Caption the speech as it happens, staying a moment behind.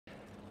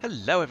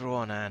Hello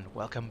everyone and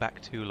welcome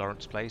back to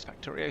Laurence Plays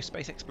Factorio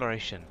Space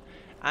Exploration.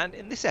 And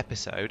in this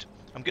episode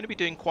I'm going to be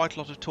doing quite a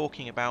lot of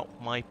talking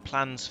about my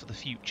plans for the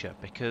future,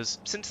 because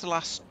since the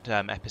last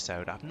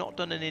episode I've not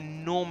done an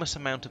enormous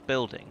amount of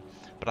building,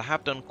 but I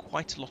have done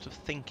quite a lot of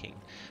thinking,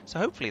 so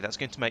hopefully that's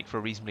going to make for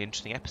a reasonably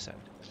interesting episode.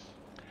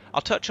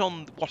 I'll touch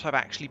on what I've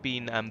actually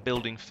been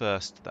building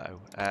first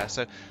though.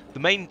 So the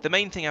main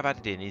thing I've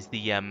added in is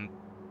the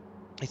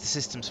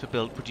systems for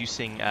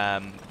producing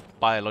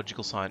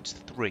Biological Science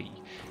 3.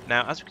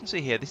 Now, as we can see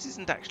here, this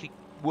isn't actually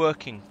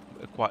working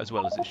quite as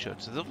well as it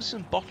should. So there's obviously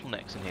some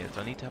bottlenecks in here that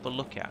I need to have a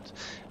look at.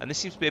 And this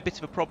seems to be a bit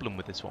of a problem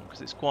with this one, because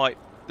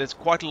there's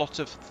quite a lot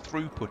of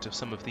throughput of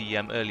some of the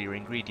earlier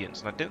ingredients,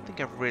 and I don't think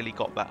I've really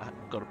got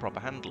a proper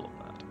handle on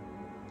that.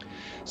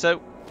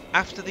 So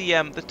after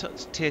the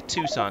tier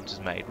 2 science is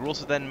made, we're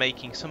also then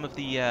making some of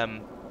the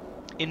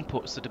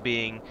inputs that are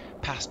being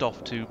passed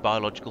off to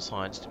biological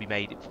science to be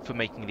made for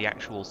making the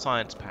actual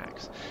science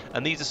packs.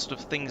 And these are sort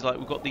of things like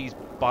we've got these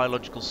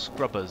biological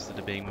scrubbers that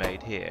are being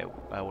made here.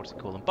 What does it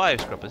call them?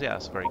 Bioscrubbers, yeah,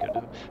 that's very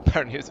good.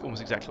 Apparently it's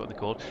almost exactly what they're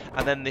called.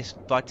 And then this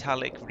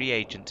vitalic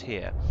reagent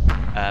here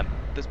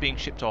that's being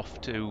shipped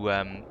off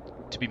to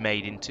be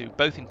made into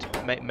both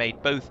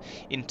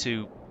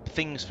into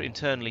things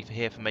internally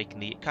for making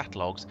the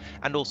catalogues,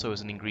 and also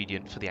as an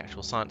ingredient for the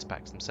actual science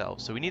packs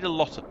themselves. So we need a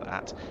lot of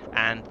that,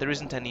 and there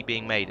isn't any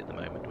being made at the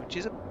moment, which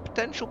is a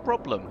potential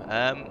problem.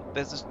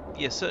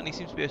 Certainly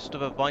seems to be a sort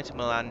of a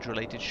vitamin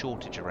related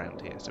shortage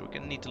around here, so we're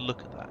going to need to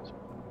look at that.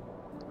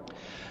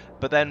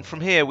 But then from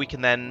here we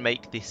can then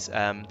make this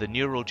the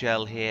neural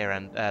gel here,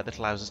 and that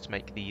allows us to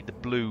make the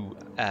blue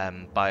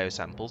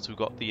biosamples. So we've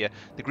got the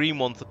green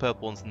ones, the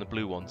purple ones, and the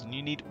blue ones, and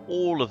you need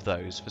all of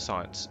those for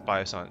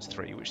Bioscience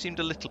 3, which seemed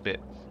a little bit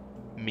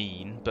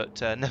mean,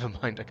 but never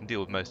mind, I can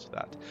deal with most of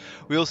that.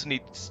 We also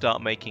need to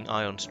start making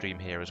ion stream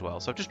here as well,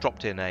 so I've just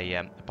dropped in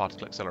a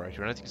particle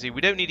accelerator, and as you can see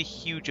we don't need a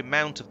huge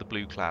amount of the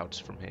blue clouds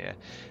from here.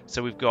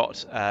 So we've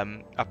got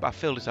I've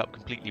filled it up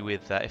completely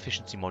with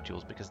efficiency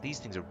modules, because these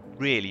things are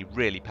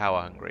really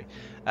power hungry.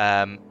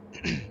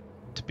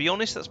 To be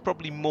honest, that's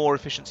probably more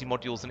efficiency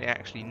modules than it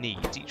actually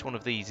needs. Each one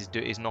of these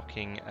is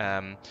knocking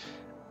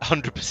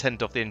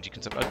 100% off the energy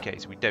consumption. Okay,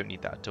 so we don't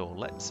need that at all.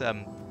 Let's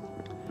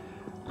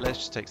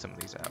just take some of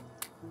these out.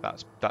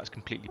 That's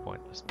completely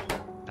pointless.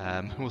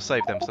 We'll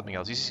save them for something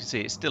else. As you can see,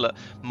 it's still at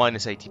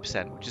minus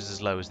 80%, which is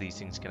as low as these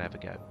things can ever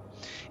go.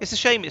 It's a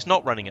shame it's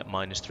not running at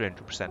minus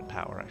 300%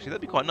 power. Actually,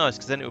 that'd be quite nice,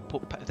 because then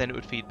it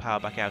would feed power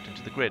back out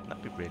into the grid, and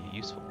that'd be really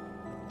useful.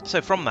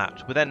 So from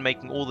that, we're then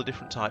making all the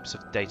different types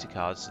of data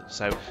cards.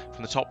 So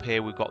from the top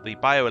here, we've got the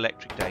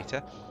bioelectric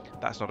data.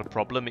 That's not a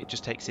problem. It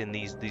just takes in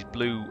these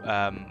blue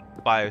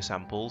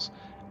biosamples,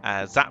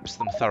 zaps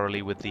them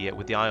thoroughly with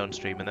the ion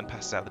stream, and then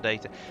passes out the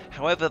data.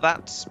 However,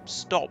 that's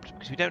stopped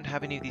because we don't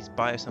have any of these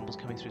biosamples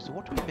coming through. So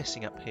what are we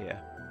missing up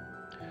here?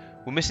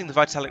 We're missing the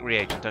vitalic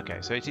reagent. Okay,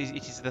 so it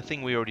is the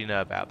thing we already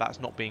know about. That's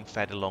not being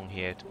fed along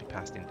here to be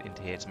passed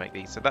into here to make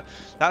these. So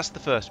that's the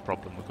first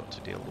problem we've got to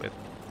deal with,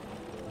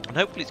 and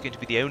hopefully it's going to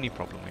be the only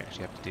problem we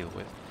actually have to deal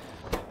with.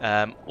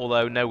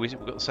 Although no, we've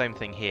got the same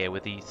thing here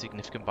with the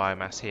significant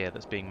biomass here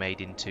that's being made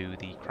into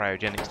the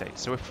cryogenic state.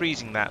 So we're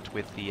freezing that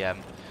with the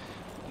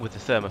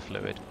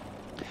thermofluid.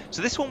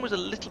 So this one was a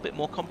little bit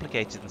more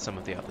complicated than some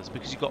of the others,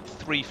 because you've got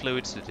 3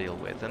 fluids to deal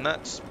with, and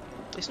it's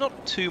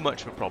not too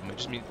much of a problem. It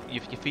just means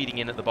you're feeding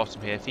in at the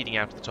bottom here, feeding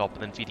out at the top,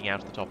 and then feeding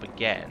out at the top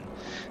again.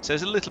 So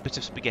there's a little bit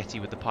of spaghetti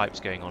with the pipes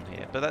going on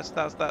here, but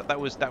that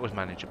was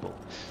manageable.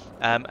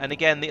 And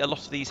again, a lot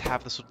of these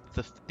have the sort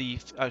of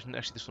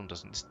actually this one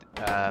doesn't.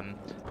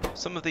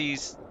 Some of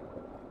these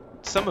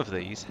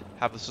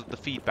have the sort of the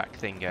feedback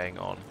thing going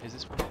on. Is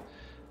this one?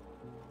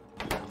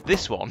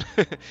 This one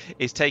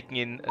is taking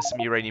in some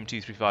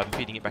uranium-235 and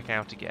feeding it back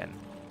out again,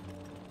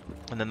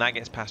 and then that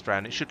gets passed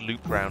around. It should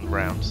loop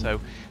round. So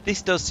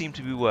this does seem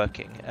to be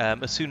working.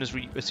 As soon as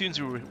we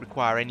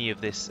require any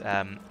of this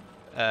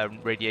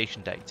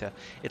radiation data,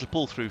 it'll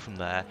pull through from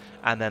there,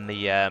 and then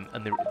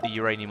the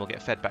uranium will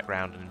get fed back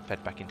round and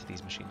fed back into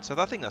these machines. So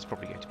I think that's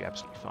probably going to be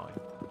absolutely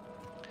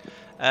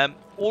fine.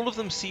 All of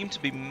them seem to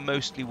be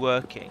mostly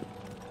working,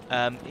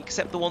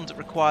 except the ones that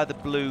require the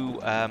blue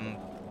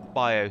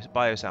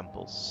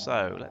biosamples.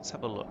 So let's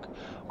have a look.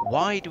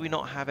 Why do we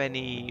not have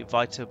any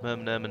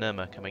vitamin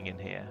coming in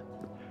here?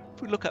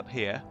 If we look up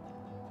here,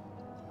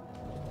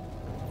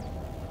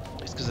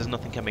 it's because there's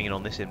nothing coming in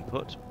on this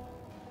input.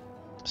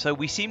 So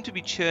we seem to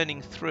be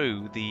churning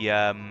through the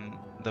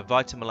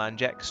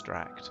vitamelange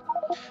extract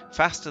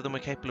faster than we're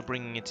capable of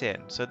bringing it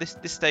in. So this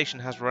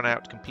station has run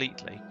out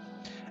completely,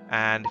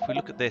 and if we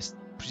look at this,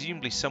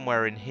 presumably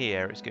somewhere in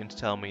here it's going to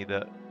tell me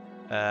that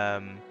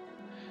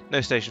no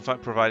station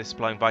provider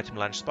supplying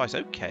vitamelange spice.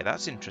 Okay,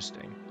 that's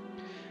interesting.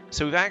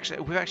 So we've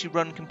actually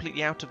run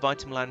completely out of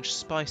vitamelange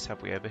spice,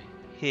 have we, over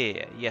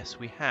here? Yes,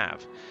 we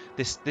have.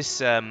 This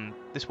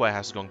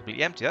warehouse has gone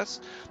completely empty.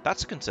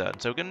 That's a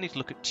concern. So we're going to need to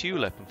look at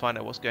Tulip and find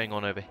out what's going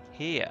on over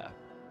here.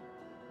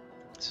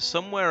 So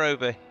somewhere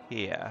over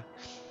here,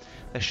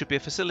 there should be a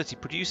facility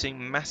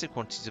producing massive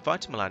quantities of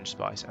vitamelange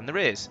spice, and there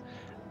is.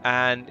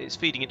 and it's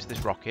feeding it to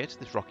this rocket.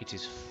 This rocket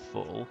is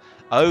full.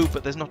 Oh,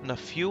 but there's not enough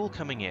fuel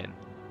coming in.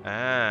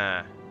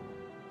 Ah.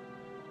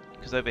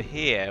 Because over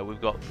here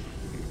we've got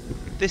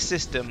this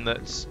system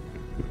that's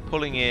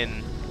pulling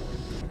in,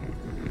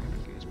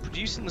 it's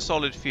producing the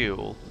solid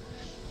fuel,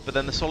 but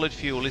then the solid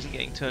fuel isn't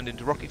getting turned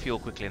into rocket fuel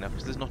quickly enough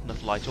because there's not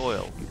enough light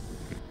oil.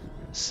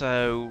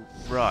 So,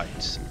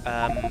 right,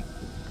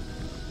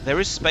 there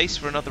is space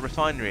for another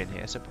refinery in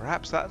here, so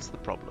perhaps that's the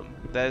problem.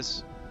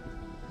 There's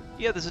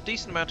a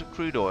decent amount of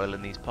crude oil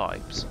in these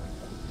pipes.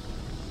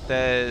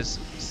 There's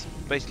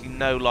basically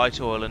no light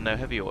oil and no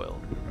heavy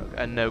oil,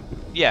 and so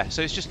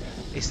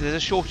there's a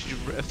shortage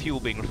of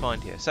fuel being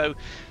refined here. So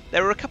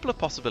there are a couple of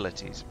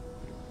possibilities.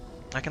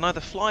 I can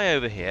either fly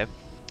over here,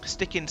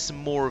 stick in some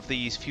more of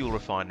these fuel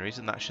refineries,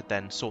 and that should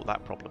then sort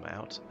that problem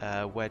out.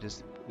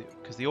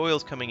 Because the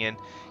oil's coming in,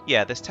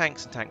 yeah, there's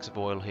tanks and tanks of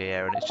oil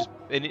here,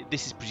 and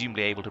this is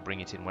presumably able to bring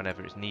it in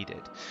whenever it's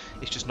needed.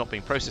 It's just not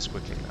being processed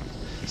quickly enough.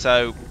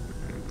 So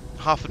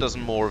half a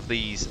dozen more of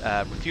these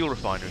fuel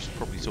refineries would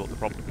probably sort the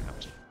problem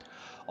out.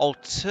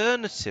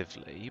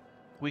 Alternatively,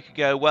 we could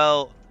go,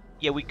 well,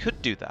 yeah, we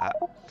could do that,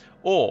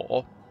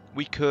 or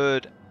we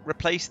could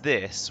replace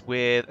this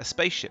with a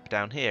spaceship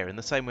down here in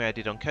the same way I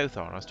did on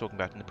Kothar and I was talking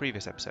about in the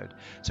previous episode.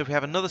 So if we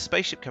have another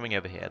spaceship coming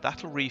over here,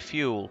 that'll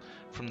refuel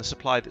from the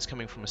supply that's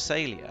coming from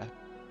Asalia,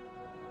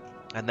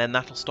 and then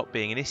that'll stop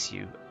being an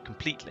issue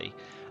completely.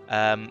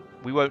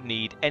 We won't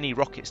need any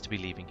rockets to be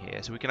leaving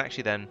here, so we can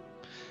actually then...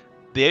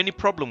 The only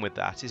problem with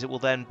that is it will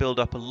then build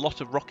up a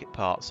lot of rocket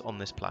parts on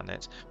this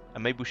planet,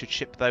 and maybe we should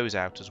ship those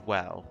out as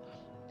well.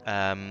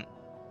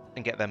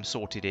 And get them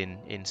sorted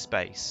in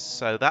space.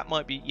 So that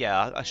might be,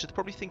 yeah, I should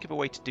probably think of a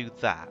way to do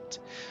that.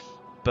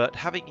 But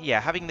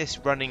having this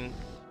running,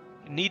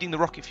 needing the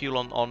rocket fuel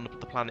on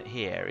the planet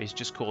here is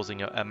just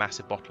causing a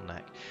massive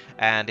bottleneck.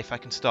 And if I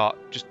can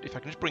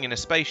just bring in a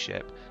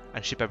spaceship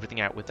and ship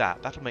everything out with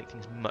that, that'll make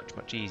things much,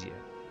 much easier.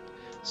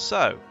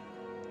 So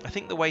I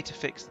think the way to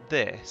fix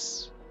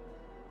this,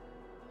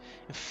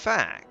 in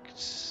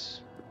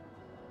fact,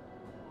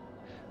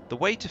 the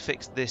way to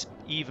fix this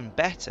even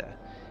better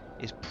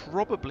is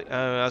probably,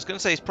 I was going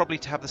to say, is probably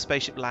to have the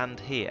spaceship land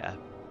here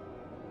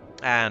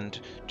and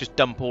just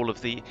dump all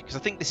of the, because I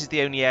think this is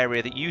the only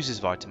area that uses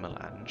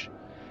vitamelange,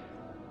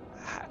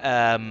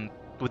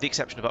 with the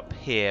exception of up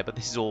here, but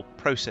this is all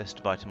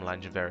processed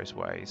vitamelange in various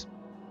ways.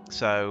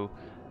 So,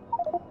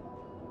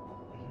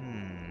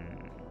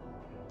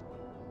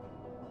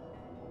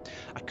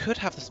 I could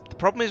have this, the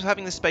problem is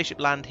having the spaceship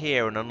land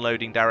here and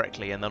unloading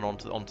directly and then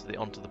onto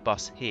the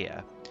bus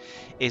here,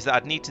 is that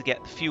I'd need to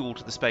get the fuel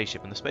to the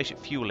spaceship, and the spaceship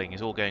fueling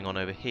is all going on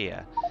over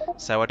here.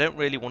 So I don't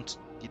really want to,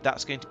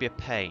 that's going to be a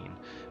pain.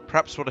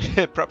 Perhaps what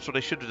I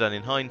should have done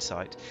in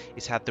hindsight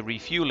is had the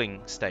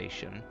refueling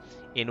station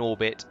in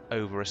orbit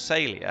over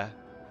Asalia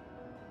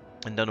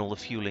and done all the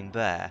fueling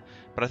there.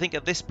 But I think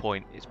at this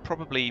point it's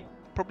probably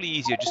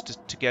easier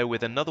just to go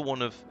with another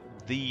one of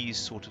these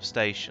sort of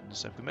stations.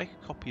 So if we make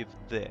a copy of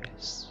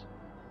this,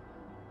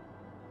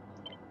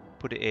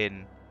 put it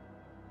in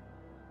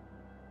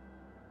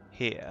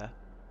here,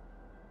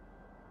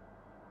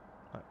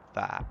 like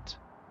that,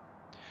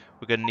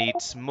 we're going to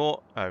need some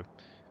more.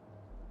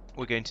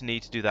 We're going to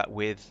need to do that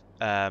with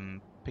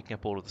picking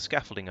up all of the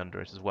scaffolding under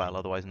it as well,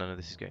 otherwise none of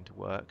this is going to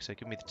work. So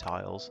give me the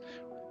tiles,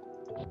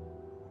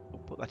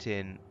 we'll put that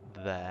in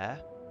there.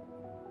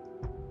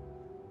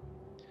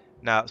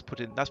 Now let's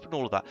put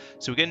all of that.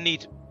 So we're going to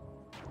need,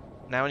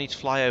 now I need to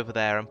fly over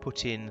there and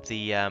put in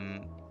the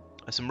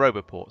some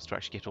roboports to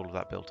actually get all of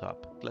that built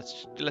up.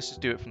 Let's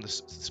just do it from the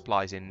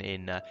supplies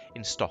in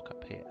stock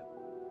up here.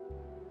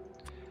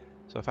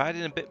 So if I add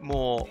in a bit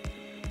more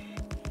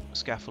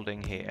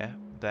scaffolding here,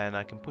 then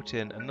I can put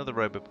in another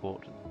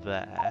roboport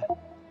there.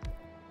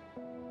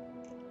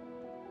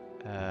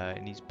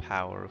 It needs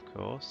power, of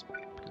course,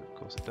 because of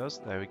course it does.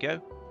 There we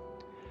go.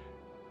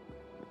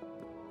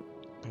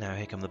 Now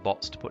here come the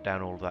bots to put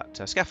down all of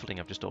that scaffolding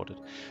I've just ordered.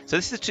 So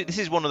this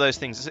is one of those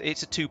things.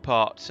 It's a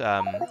two-part,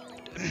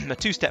 a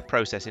two-step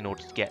process in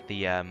order to get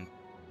the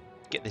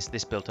get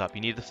this built up.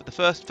 You need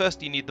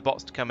first you need the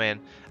bots to come in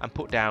and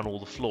put down all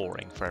the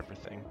flooring for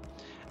everything,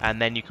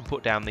 and then you can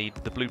put down the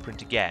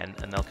blueprint again,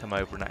 and they'll come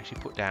over and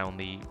actually put down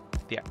the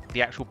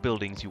actual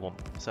buildings you want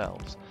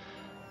themselves.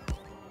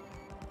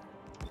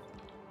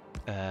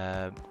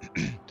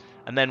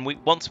 And then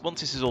once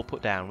this is all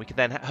put down, we can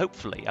then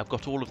hopefully I've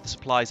got all of the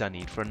supplies I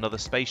need for another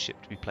spaceship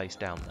to be placed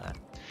down there,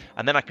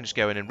 and then I can just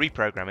go in and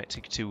reprogram it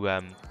to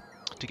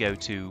go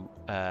to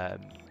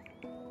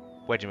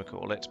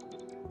whatchamacallit,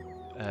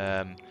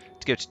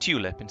 to go to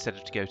Tulip instead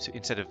of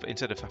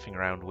faffing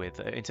around with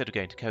instead of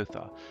going to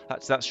Kothar.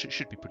 That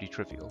should be pretty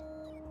trivial.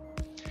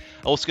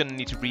 Also going to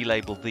need to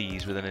relabel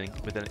these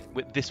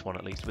with this one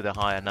at least with a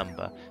higher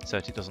number, so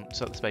that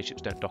the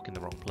spaceships don't dock in the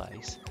wrong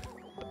place.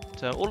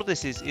 But all of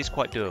this is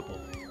quite doable.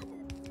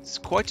 There's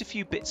quite a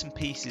few bits and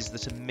pieces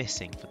that are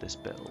missing for this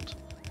build.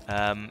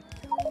 I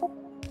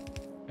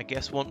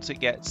guess once it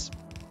gets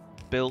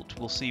built,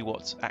 we'll see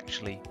what's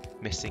actually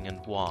missing and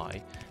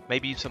why.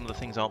 Maybe some of the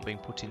things aren't being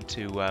put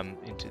into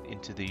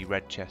into the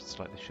red chests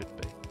like they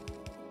should be.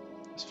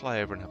 Let's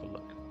fly over and have a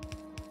look.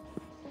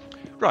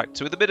 Right,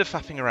 so with a bit of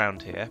faffing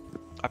around here,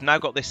 I've now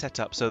got this set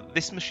up so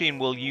this machine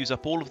will use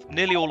up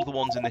nearly all of the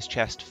ones in this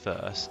chest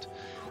first,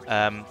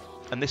 and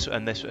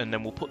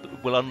then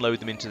we'll unload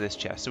them into this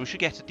chest. So we should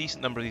get a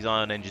decent number of these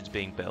ion engines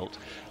being built,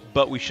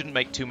 but we shouldn't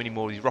make too many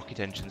more of these rocket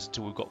engines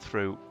until we've got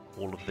through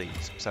all of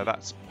these. So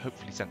that's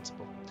hopefully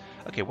sensible.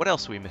 Okay, what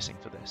else are we missing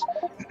for this?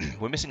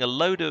 We're missing a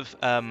load of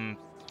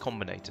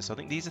combinators. So I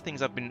think these are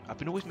things I've been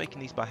always making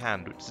these by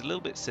hand, which is a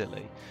little bit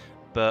silly,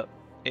 but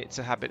it's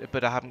a habit.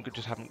 But I haven't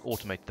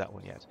automated that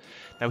one yet.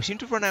 Now we seem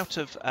to have run out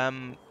of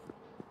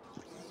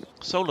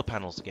solar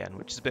panels again,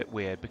 which is a bit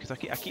weird because I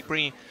keep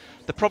bringing.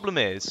 The problem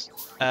is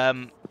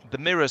the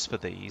mirrors for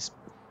these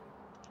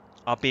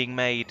are being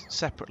made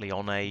separately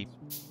on a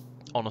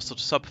sort of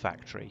sub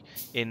factory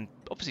in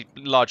obviously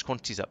large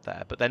quantities up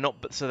there, but they're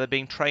not. So they're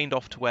being trained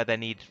off to where they're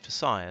needed for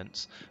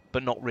science,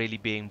 but not really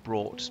being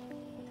brought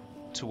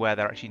to where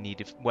they're actually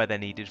needed, where they're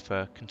needed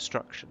for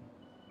construction.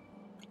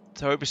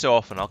 So every so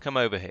often I'll come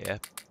over here,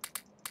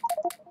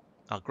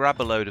 I'll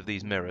grab a load of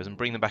these mirrors and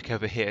bring them back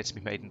over here to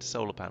be made into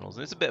solar panels.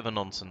 And it's a bit of a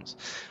nonsense.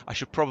 I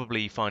should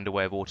probably find a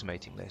way of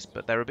automating this,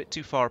 but they're a bit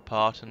too far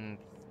apart, and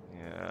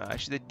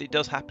actually it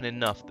does happen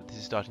enough that this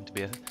is starting to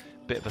be a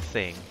bit of a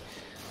thing.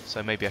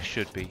 So maybe I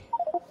should be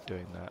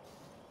doing that.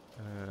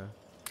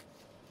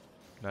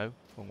 No,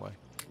 wrong way.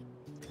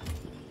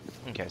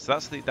 Okay, so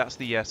that's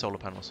the solar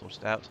panel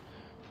sorted out.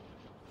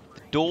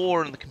 The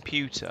door and the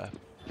computer,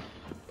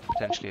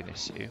 potentially an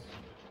issue.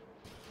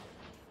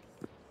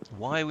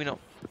 Why are we not?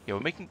 Yeah,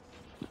 we're making.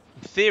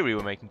 In theory,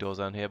 we're making doors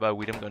down here, but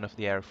we haven't got enough of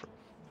the air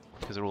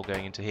because they're all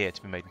going into here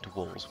to be made into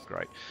walls.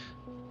 Great.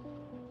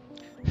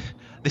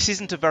 This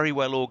isn't a very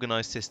well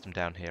organised system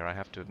down here, I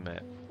have to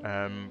admit.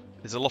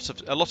 There's a lot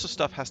of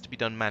stuff has to be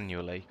done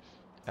manually,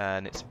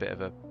 and it's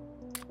a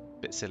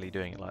bit silly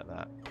doing it like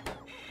that.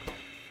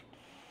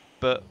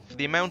 But for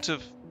the amount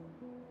of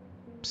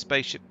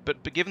spaceship,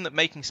 but given that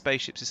making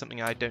spaceships is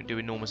something I don't do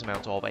enormous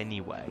amounts of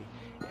anyway,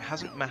 it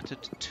hasn't mattered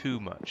too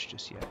much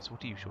just yet. So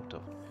what are you short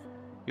of?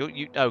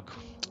 Oh,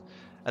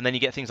 and then you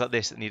get things like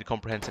this that need a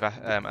comprehensive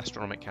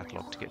astronomic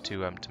catalogue to get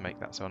to make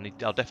that. So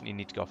I'll definitely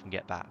need to go off and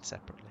get that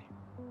separately.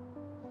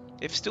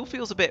 It still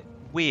feels a bit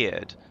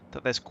weird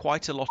that there's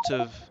quite a lot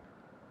of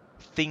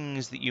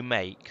things that you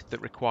make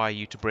that require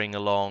you to bring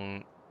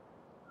along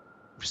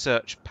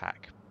research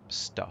pack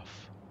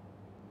stuff.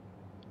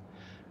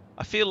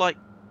 I feel like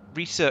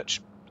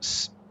research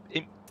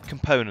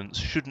components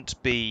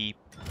shouldn't be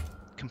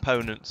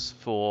components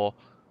for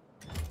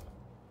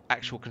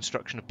actual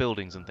construction of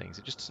buildings and things.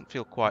 It just doesn't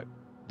feel quite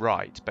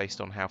right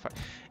based on how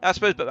I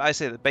suppose, but I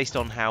say that based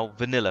on how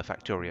vanilla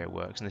Factorio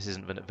works, and this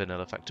isn't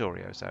vanilla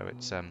Factorio, so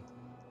it's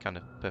kind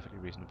of perfectly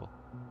reasonable.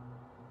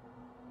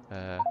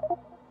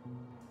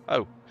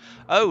 Oh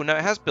no,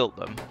 it has built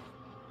them.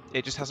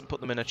 It just hasn't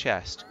put them in a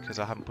chest because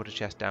I haven't put a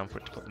chest down for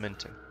it to put them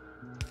into.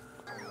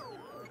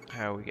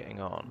 How are we getting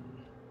on?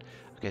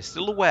 Okay,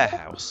 still a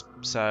warehouse,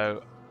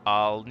 so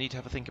I'll need to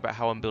have a think about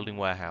how I'm building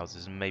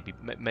warehouses, and maybe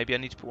I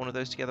need to put one of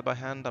those together by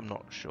hand. I'm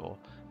not sure.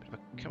 But if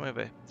I come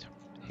over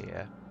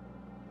here,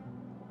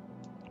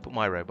 put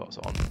my robots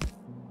on.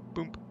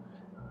 Boom.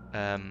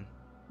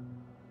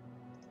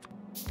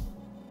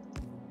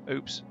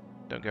 Oops!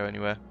 Don't go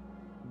anywhere.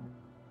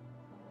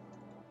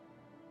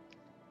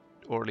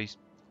 Or at least,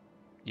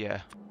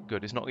 yeah,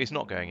 good. It's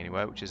not going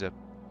anywhere, which is a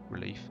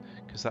relief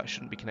because that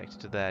shouldn't be connected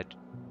to there.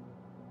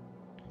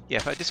 Yeah,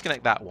 if I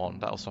disconnect that one,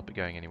 that'll stop it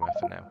going anywhere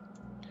for now.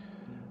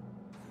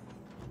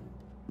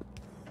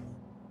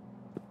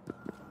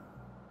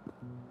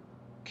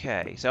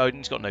 Okay, so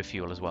it's got no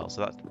fuel as well,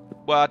 so that's...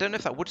 Well, I don't know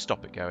if that would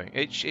stop it going.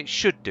 It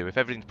should do if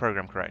everything's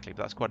programmed correctly,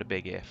 but that's quite a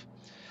big if.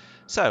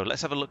 So,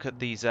 let's have a look at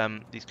these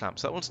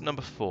clamps. That one's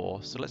number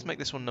 4, so let's make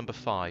this one number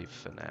 5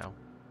 for now.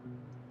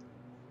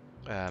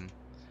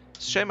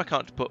 It's a shame I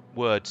can't put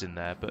words in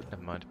there, but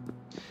never mind.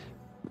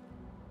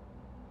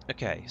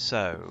 Okay,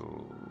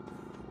 so...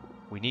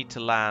 we need to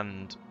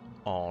land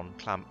on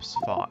clamp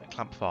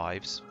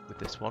 5s with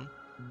this one.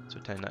 So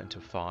we're turning that into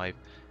a 5.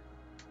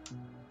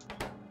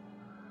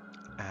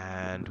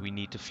 And we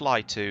need to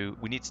fly to...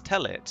 we need to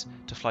tell it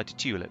to fly to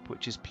Tulip,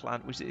 which is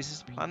is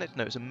this a planet?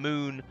 No, it's a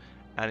moon,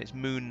 and it's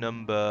moon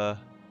number...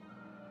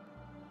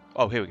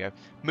 oh, here we go.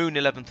 Moon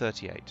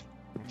 1138.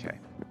 Okay.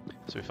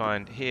 So we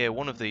find here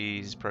one of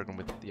these is programmed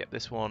with... yep,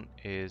 this one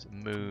is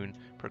moon,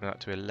 programmed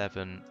out to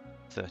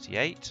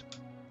 1138.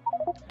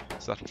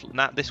 So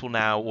this will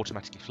now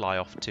automatically fly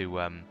off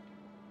to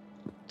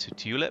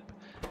Tulip,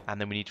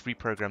 and then we need to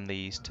reprogram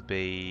these to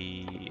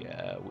be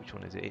which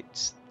one is it?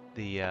 It's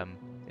the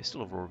it's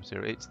still Aurora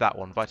Zero. It's that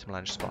one,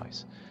 Vitamelange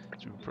Spice.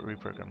 So we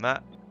reprogram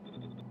that,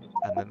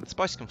 and then the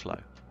spice can flow.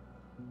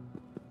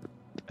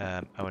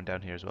 Oh, and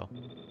down here as well.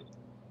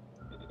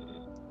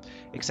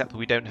 Except that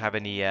we don't have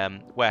any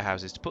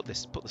warehouses to put the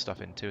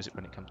stuff into as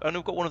when it comes. Oh no,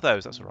 we've got one of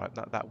those. That's all right.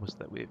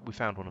 We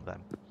found one of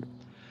them.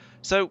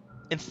 So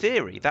in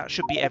theory, that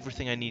should be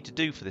everything I need to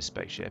do for this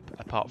spaceship,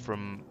 apart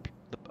from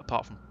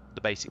apart from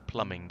the basic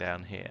plumbing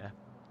down here.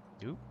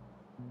 Ooh.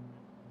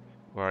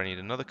 Where I need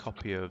another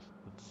copy of...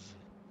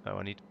 Oh,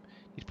 I need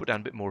to put down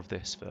a bit more of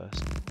this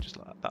first. Just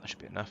like that. That should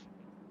be enough.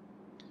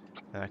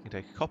 And I can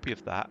take a copy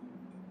of that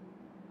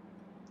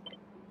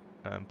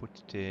and put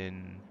it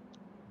in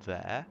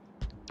there,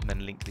 and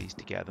then link these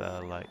together.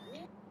 Like,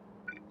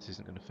 this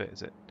isn't going to fit,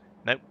 is it?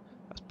 Nope.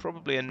 That's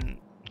probably an...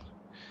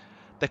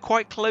 They're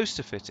quite close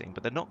to fitting,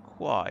 but they're not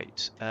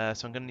quite. So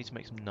I'm going to need to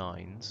make some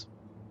 9s.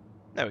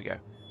 There we go.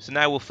 So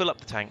now we'll fill up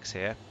the tanks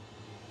here,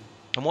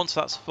 and once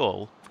that's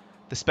full,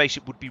 the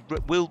spaceship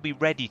will be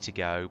ready to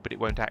go, but it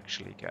won't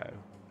actually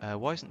go.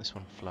 Why isn't this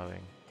one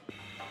flowing?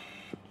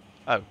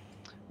 Oh,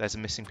 there's a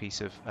missing piece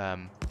of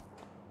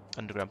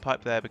underground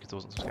pipe there because there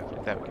wasn't some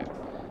scaffolding. There we go.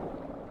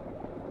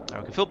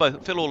 Now we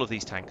can fill all of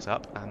these tanks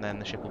up, and then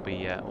the ship will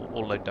be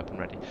all loaded up and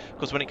ready. Of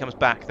course, when it comes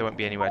back, there won't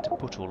be anywhere to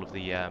put all of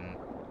the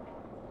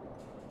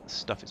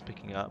stuff it's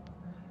picking up.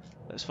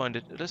 Let's find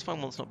it. Let's find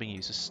one that's not being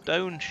used. A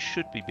stone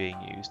should be being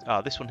used.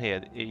 Ah, this one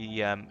here,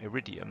 the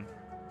iridium.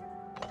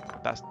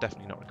 That's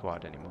definitely not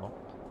required anymore.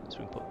 So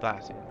we can put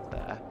that in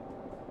there.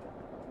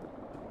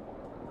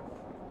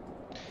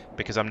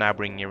 Because I'm now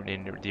bringing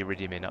in the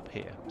iridium in up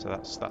here. So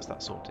that's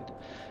that sorted.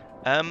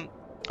 I'm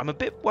a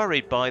bit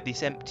worried by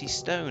this empty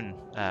stone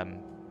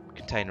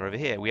container over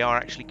here. We are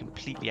actually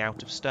completely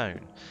out of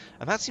stone.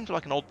 And that seems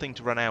like an odd thing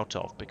to run out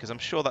of, because I'm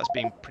sure that's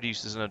being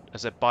produced as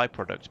a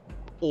byproduct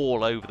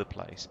all over the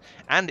place.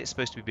 And it's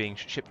supposed to be being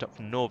shipped up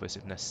from Norvis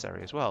if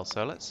necessary as well.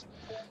 So let's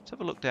have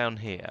a look down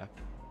here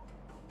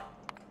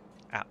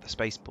at the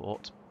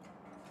spaceport.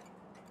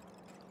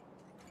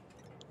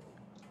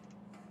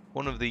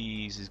 One of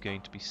these is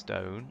going to be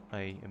stone,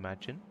 I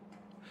imagine.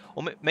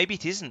 Or maybe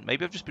it isn't.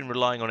 Maybe I've just been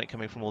relying on it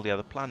coming from all the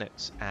other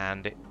planets,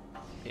 and it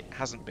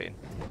hasn't been.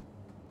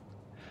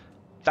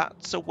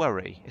 That's a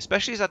worry,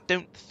 especially as I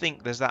don't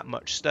think there's that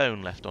much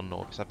stone left on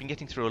Norvis. I've been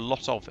getting through a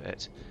lot of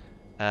it,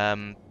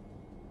 and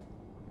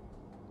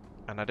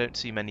I don't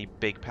see many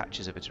big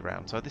patches of it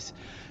around. So this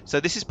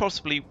is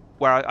possibly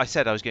where I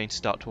said I was going to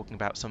start talking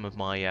about some of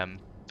my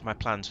my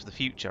plans for the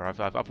future. I've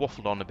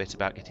waffled on a bit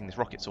about getting this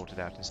rocket sorted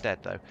out instead,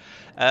 though.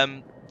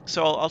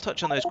 So I'll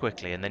touch on those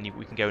quickly, and then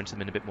we can go into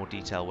them in a bit more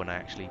detail when I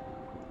actually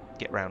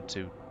get round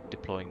to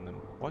deploying them.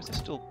 Why is there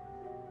still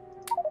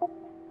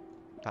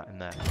that in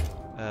there?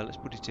 Let's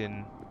put it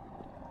in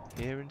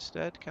here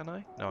instead. Can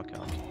I? No, I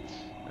can't.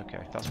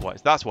 Okay, that's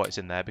why it's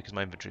in there, because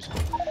my inventory's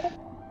full.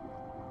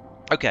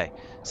 Okay,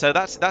 so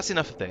that's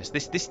enough of this.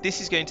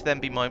 This is going to then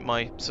be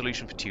my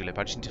solution for Tulip.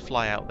 I just need to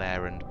fly out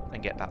there and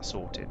get that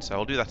sorted. So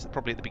I'll do that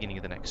probably at the beginning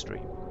of the next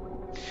stream.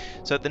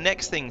 So the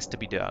next things to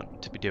be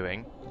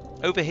doing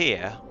over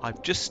here,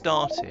 I've just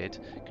started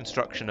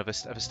construction of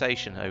a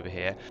station over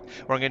here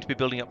where I'm going to be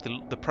building up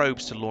the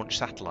probes to launch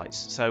satellites.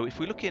 So if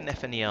we look in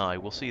FNEI,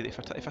 we'll see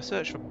that if I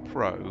search for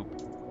probe,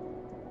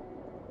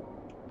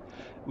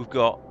 we've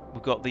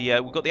got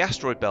the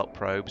asteroid belt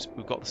probes,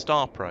 we've got the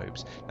star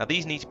probes. Now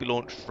these need to be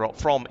launched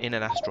from in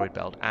an asteroid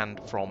belt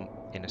and from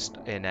in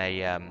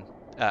a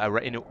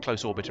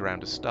close orbit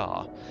around a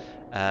star.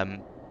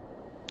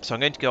 So I'm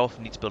going to go off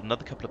and need to build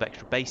another couple of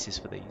extra bases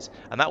for these,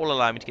 and that will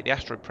allow me to get the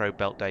asteroid probe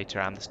belt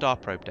data and the star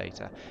probe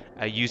data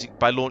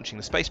by launching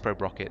the space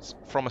probe rockets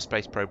from a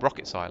space probe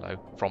rocket silo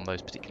from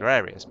those particular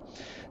areas.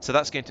 So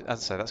that's going to, as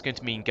I say, that's going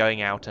to mean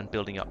going out and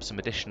building up some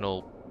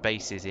additional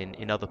bases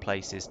in other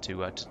places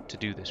to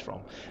do this from.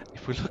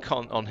 If we look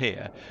on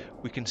here,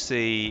 we can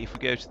see, if we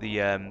go to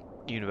the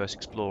Universe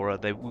Explorer,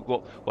 we've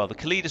got, well, the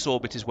Calidus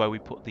orbit is where we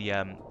put the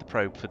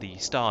probe for the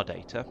star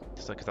data,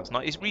 so because that's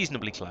not, it's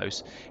reasonably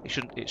close.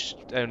 It's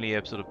only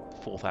a sort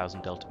of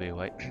 4,000 delta V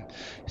away.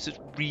 So it's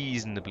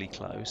reasonably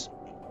close.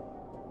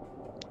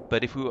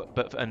 But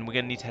and we're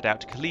going to need to head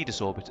out to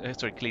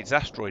Calidus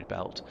asteroid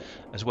belt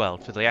as well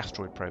for the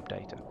asteroid probe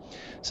data.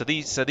 So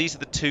these are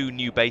the two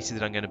new bases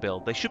that I'm going to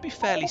build. They should be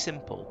fairly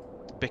simple,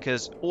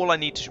 because all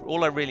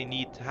I really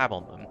need to have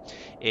on them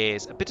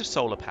is a bit of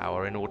solar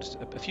power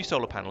a few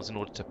solar panels in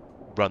order to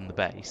run the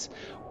base.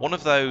 One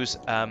of those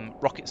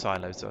rocket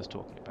silos that I was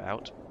talking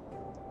about.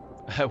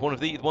 one of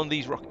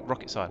these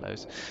rocket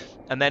silos,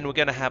 and then we're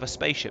going to have a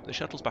spaceship that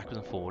shuttles backwards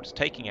and forwards,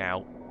 taking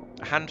out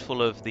a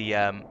handful of the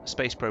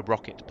space probe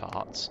rocket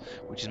parts,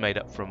 which is made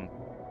up from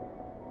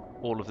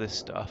all of this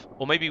stuff.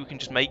 Or maybe we can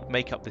just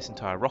make up this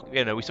entire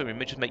rocket. We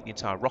just make the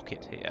entire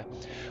rocket here.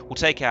 We'll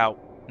take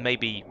out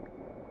maybe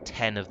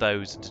 10 of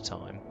those at a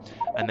time,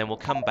 and then we'll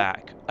come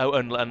back. Oh,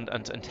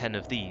 and 10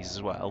 of these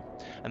as well,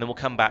 and then we'll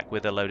come back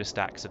with a load of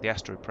stacks of the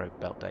asteroid probe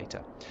belt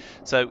data.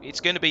 So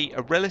it's going to be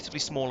a relatively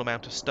small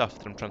amount of stuff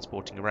that I'm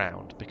transporting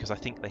around, because I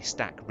think they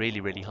stack really,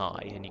 really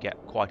high, and you get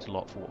quite a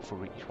lot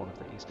for each one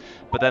of these.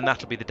 But then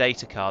that'll be the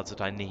data cards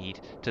that I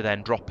need to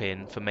then drop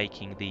in for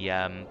making the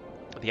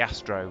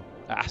Astro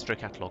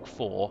Catalog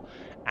 4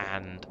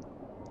 and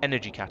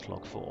Energy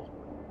Catalog 4.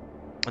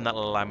 And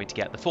that'll allow me to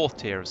get the 4th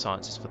tier of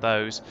sciences for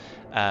those,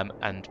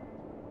 and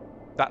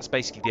that's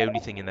basically the only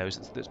thing in those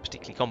that's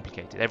particularly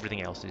complicated.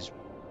 Everything else is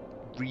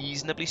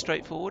reasonably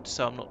straightforward,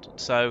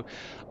 so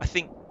I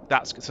think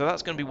that's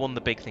going to be one of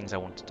the big things I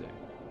want to do.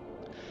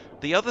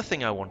 The other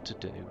thing I want to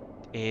do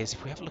is,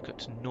 if we have a look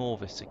at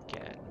Norvis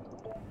again,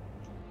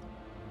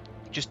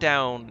 just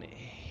down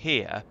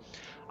here,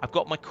 I've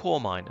got my core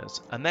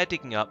miners, and they're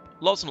digging up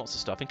lots and lots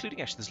of stuff,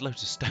 including actually there's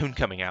loads of stone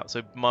coming out.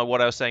 So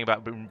what I was saying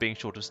about being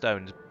short of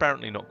stone is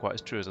apparently not quite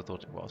as true as I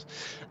thought it was.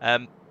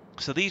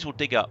 So these will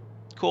dig up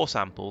core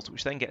samples,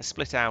 which then get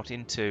split out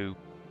into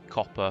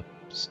copper,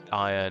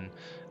 iron,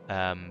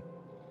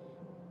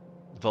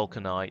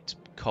 vulcanite,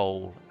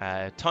 coal,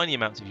 tiny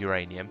amounts of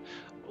uranium,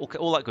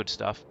 all that good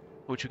stuff,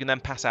 which we can then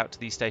pass out to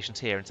these stations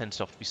here and send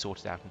off to be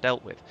sorted out and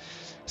dealt with.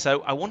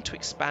 So I want to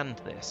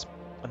expand this,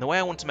 and the way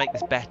I want to make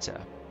this better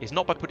is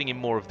not by putting in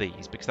more of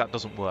these, because that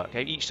doesn't work.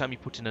 Each time you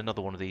put in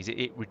another one of these,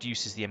 it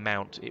reduces the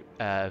amount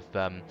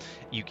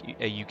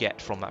you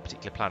get from that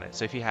particular planet.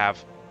 So if you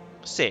have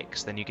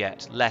 6, then you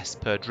get less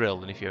per drill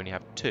than if you only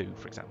have 2,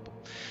 for example.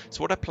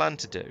 So what I plan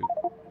to do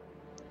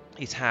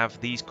is have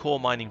these core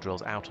mining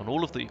drills out on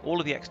all of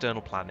the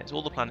external planets,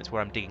 all the planets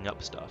where I'm digging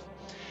up stuff,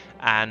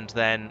 and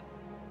then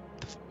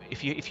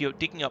if you're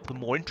digging up the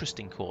more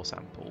interesting core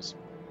samples,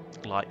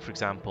 like for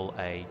example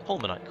a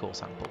holmanite core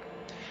sample,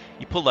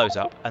 you pull those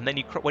up, and then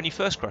when you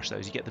first crush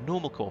those, you get the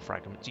normal core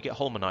fragments, you get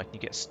holmanite, and you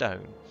get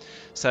stone.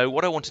 So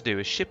what I want to do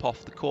is ship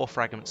off the core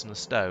fragments and the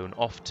stone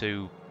off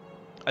to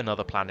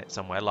another planet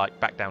somewhere, like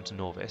back down to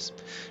Norvis,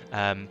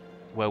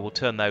 where we'll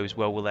turn those,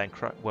 where we'll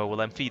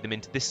then feed them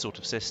into this sort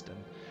of system,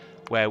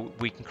 where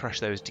we can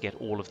crush those to get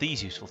all of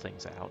these useful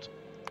things out.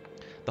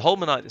 The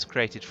holmanite that's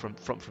created from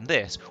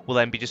this will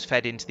then be just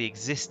fed into the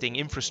existing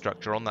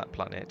infrastructure on that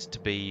planet to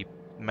be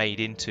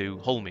made into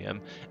holmium,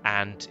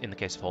 and in the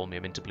case of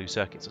holmium, into blue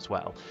circuits as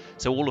well.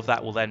 So all of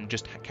that will then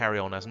just carry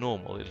on as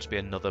normal. It'll just be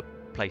another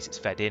place it's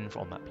fed in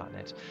from that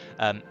planet.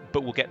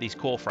 But we'll get these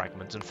core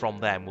fragments, and from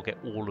them we'll get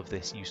all of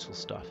this useful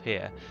stuff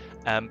here.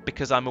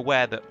 Because I'm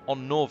aware that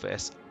on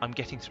Norvis,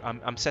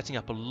 I'm setting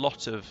up a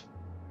lot of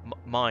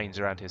mines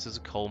around here. So there's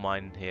a coal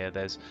mine here,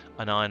 there's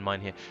an iron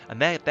mine here,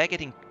 and they're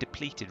getting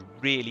depleted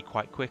really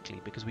quite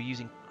quickly because we're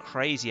using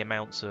crazy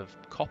amounts of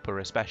copper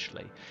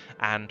especially,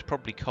 and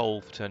probably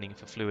coal for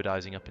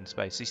fluidizing up in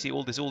space. So you see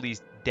all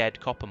these dead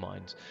copper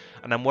mines,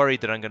 and I'm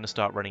worried that I'm going to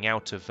start running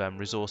out of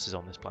resources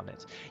on this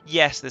planet.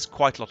 Yes, there's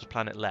quite a lot of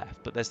planet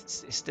left, but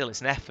it's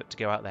an effort to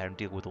go out there and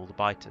deal with all the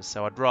biters.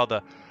 So I'd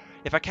rather,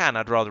 if I can,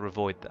 I'd rather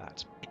avoid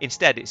that.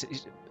 Instead,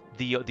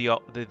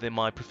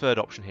 my preferred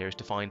option here is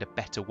to find a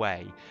better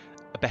way,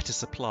 a better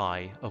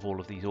supply of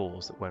all of these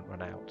ores that won't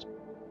run out.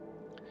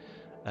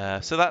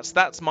 So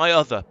that's my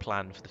other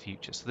plan for the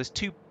future. So there's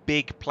 2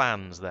 big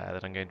plans there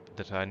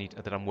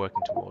that I'm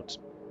working towards.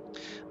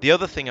 The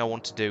other thing I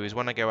want to do is,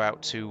 when I go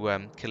out to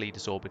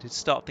Kalidas orbit, is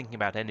start thinking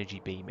about energy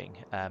beaming.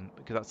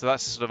 Because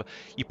that's sort of,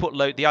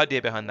 the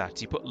idea behind that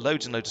is you put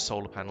loads and loads of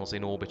solar panels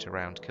in orbit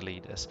around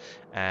Kalidas,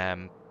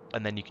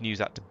 and then you can use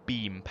that to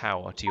beam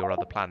power to your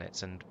other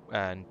planets and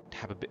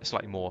have a bit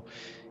slightly more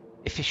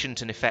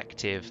efficient and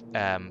effective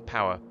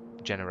power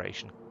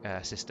generation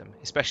system,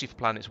 especially for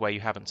planets where you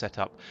haven't set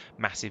up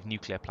massive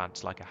nuclear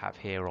plants like I have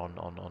here on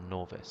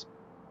Norvis.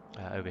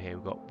 Over here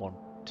we've got 1,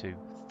 2,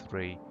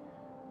 3.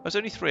 There's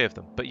only 3 of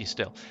them, but you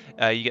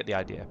get the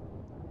idea.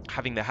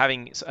 Having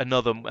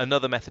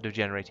another method of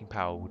generating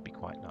power would be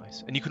quite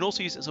nice, and you can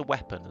also use it as a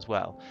weapon as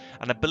well.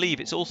 And I believe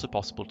it's also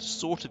possible to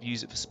sort of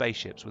use it for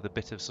spaceships with a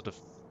bit of sort of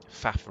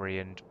faffery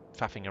and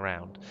faffing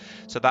around.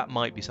 So that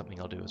might be something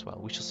I'll do as well.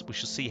 We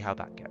shall see how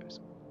that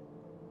goes.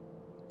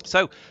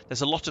 So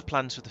there's a lot of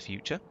plans for the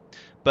future,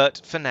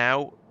 but for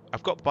now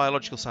I've got the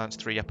Biological Science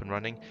 3 up and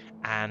running,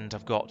 and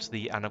I've got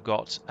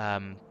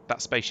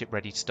that spaceship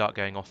ready to start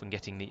going off and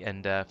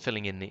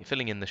filling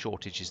in the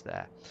shortages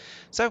there.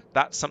 So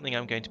that's something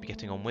I'm going to be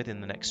getting on with in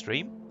the next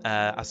stream.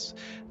 As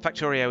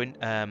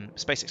Factorio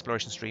space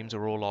exploration streams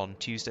are all on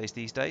Tuesdays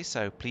these days,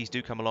 so please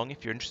do come along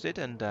if you're interested,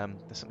 and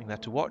there's something there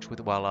to watch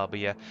while I'll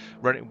be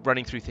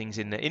running through things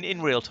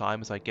in real time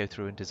as I go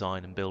through and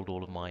design and build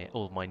all of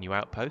my new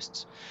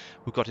outposts.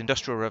 We've got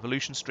Industrial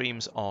Revolution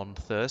streams on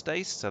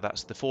Thursdays, so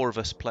that's the 4 of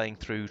us playing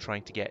through,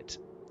 trying to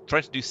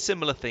do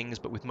similar things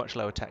but with much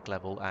lower tech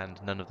level and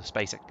none of the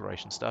space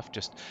exploration stuff,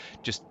 just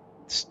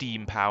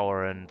steam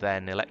power and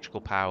then electrical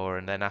power,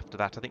 and then after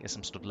that I think there's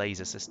some sort of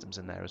laser systems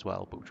in there as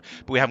well, but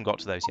we haven't got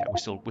to those yet.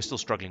 We're still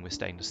struggling with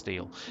stainless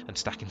steel and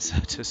stack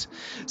inserters,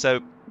 so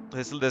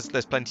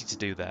there's plenty to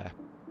do there.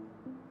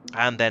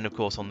 And then, of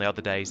course, on the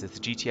other days, there's the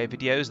GTA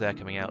videos. They're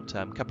coming out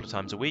a couple of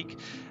times a week.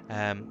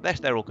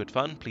 They're all good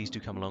fun. Please do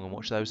come along and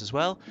watch those as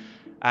well.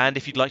 And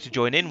if you'd like to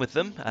join in with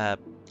them,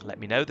 let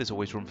me know. There's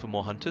always room for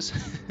more hunters.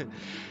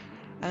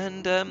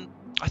 And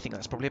I think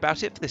that's probably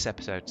about it for this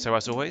episode. So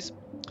as always,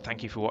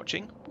 thank you for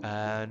watching,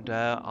 and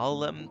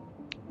I'll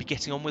be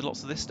getting on with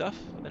lots of this stuff,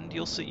 and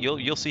you'll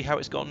see how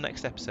it's gone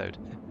next episode.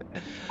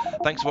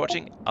 Thanks for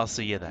watching. I'll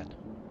see you then.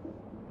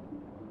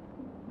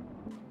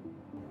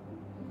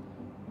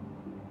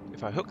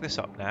 If I hook this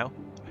up now,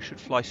 I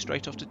should fly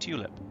straight off to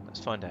Tulip. Let's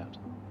find out.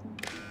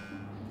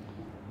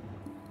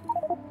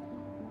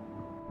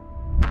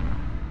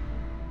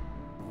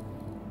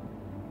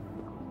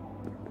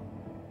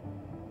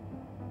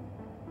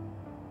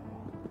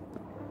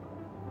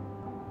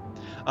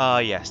 Ah,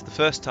 yes. The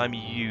first time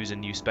you use a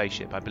new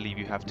spaceship, I believe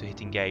you have to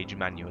hit engage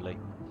manually.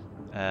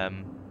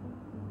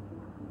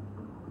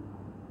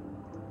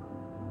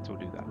 So we'll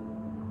do that.